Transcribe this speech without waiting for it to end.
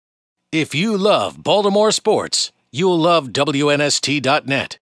If you love Baltimore sports, you'll love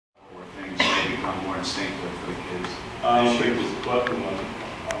WNST.net. Where things may become more instinctive for the kids. I don't think there's a question on it.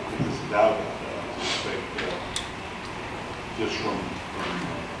 I don't think there's a doubt about that. I think just from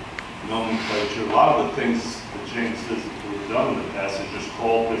nomenclature, a lot of the things that James says that were done in the past are just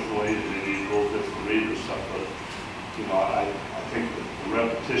called differently, and maybe a little different read or stuff. But you know, I think that the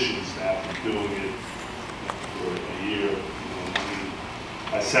repetition staff of doing it for a year. You know,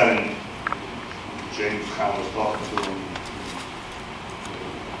 I sat in. James kind of was talking to him.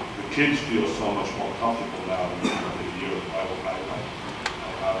 The kids feel so much more comfortable now than the year. I don't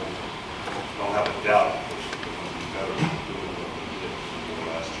have a doubt that they're going to be better doing what they did before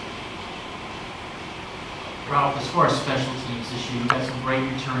last year. Ralph, as far as special teams this year, you've got some great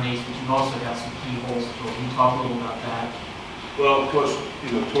return aces, but you've also got some key holes to fill. Can you talk a little about that? Well, of course,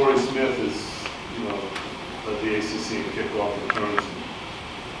 you know, Torrey Smith is, you know, led the ACC in kickoff returns.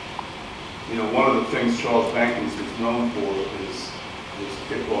 You know, one of the things Charles Bankins is known for is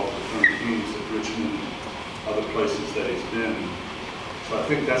kickoff return teams at Richmond and other places that he's been. So I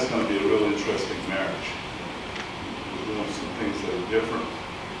think that's going to be a real interesting marriage. We're doing some things that are different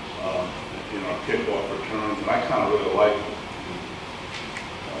in our kickoff returns, and I kind of really like them.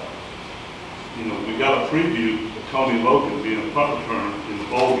 You know, we got a preview of Tony Logan being a punt return in the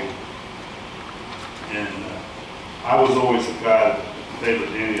bowl game. And I was always a guy that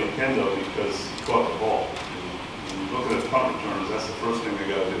favored Danny Okendo because he caught the ball. When you look at punt returns, that's the first thing they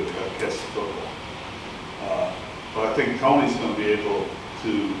got to do. They got to catch the football. But I think Tony's going to be able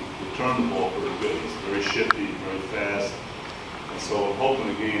to return the ball pretty good. He's very shifty, very fast. And so I'm hoping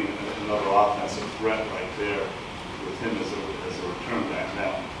to gain another offensive threat right there with him as a return back.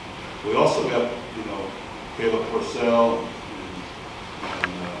 Now, we also got, you know, Caleb Purcell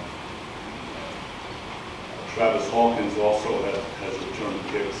and Travis Hawkins also has returned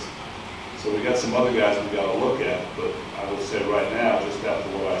kicks. So we got some other guys we got to look at, but I will say right now, just after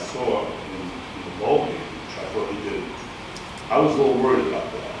what I saw in the bowl game, which I thought he did, I was a little worried about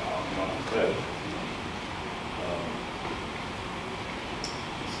that. I'll tell you.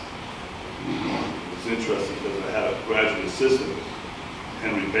 It was interesting because I had a graduate assistant,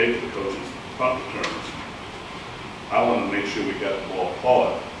 Henry Baker, coaches punt returners. I wanted to make sure we got the ball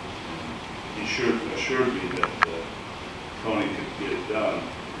caught. He assured me that Tony could get it done.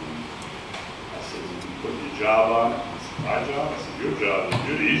 And I said, "Did you put your job on it?" He said, "My job?" I said, "Your job.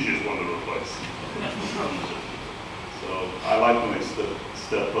 You're the easiest one to replace." So I like when they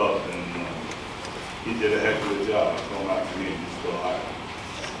step up, and he did a heck of a job. I told him after me, he's still high.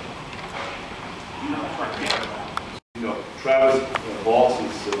 You know, Travis Baltz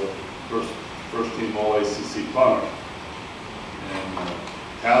is first team All-ACC punter. And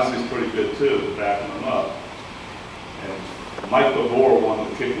Townsend's pretty good too, backing him up. And Mike Babor won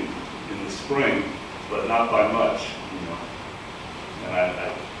the kicking in the spring, but not by much, you know. And I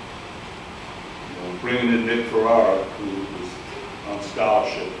you know, bringing in Nick Ferrara, who was on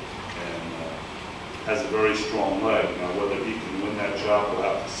scholarship and has a very strong leg. Now, whether he can win that job, we'll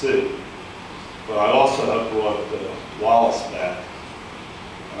have to see. But I also have brought Wallace back.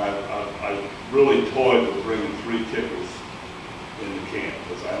 And I really toyed with bringing 3 kickers in the camp,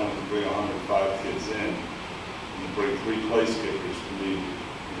 because I only bring 105 kids in, and to bring 3 place kickers to me, you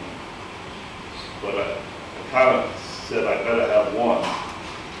know. But I kind of said I better have one.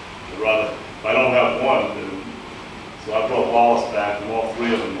 I'd rather, if I don't have one, then, so I brought Wallace back, and all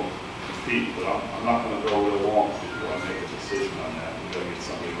 3 of them will compete, but I'm not going to go real long before I make a decision on that. We've got to get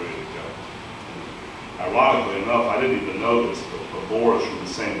somebody ready to go. And ironically enough, I didn't even know this, but Babor is from the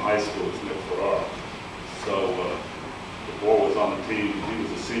same high school as Nick Ferrara. So Babor was on the team. He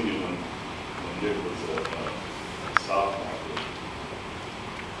was a senior when Nick was a sophomore.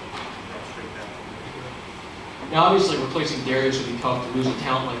 Now, obviously, replacing Darius would be tough to lose a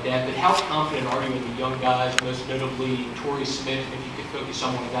talent like that, but how confident are you in the young guys, most notably Torrey Smith, if you could focus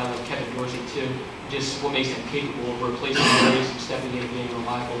on one guy like Kevin Dorsey, too? Just what makes him capable of replacing Darius and stepping in and being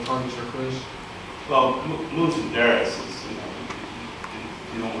reliable targets for Cruz? Well, losing Darius is,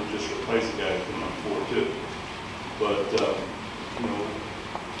 you don't want to just replace a guy who can run 4-2. But, you know,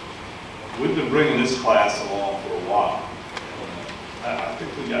 we've been bringing this class along for a while. I think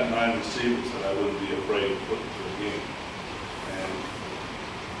we got 9 receivers that I wouldn't be afraid to put into the game. And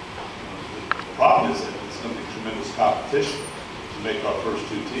the problem is that it's going to be tremendous competition to make our first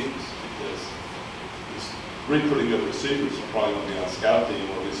 2 teams, because there's 3 pretty good receivers are probably going to be on scout team,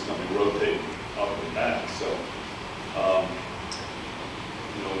 or at least going to be rotating up and back. So,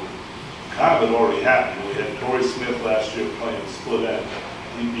 you know, kind of had already happened. We had Torrey Smith last year playing split end.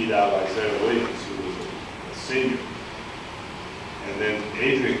 He beat out Isaiah Williams, who was a senior. And then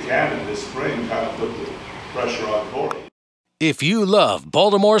Adrian Cannon this spring kind of put the pressure on Corey. If you love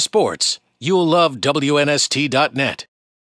Baltimore sports, you'll love WNST.net.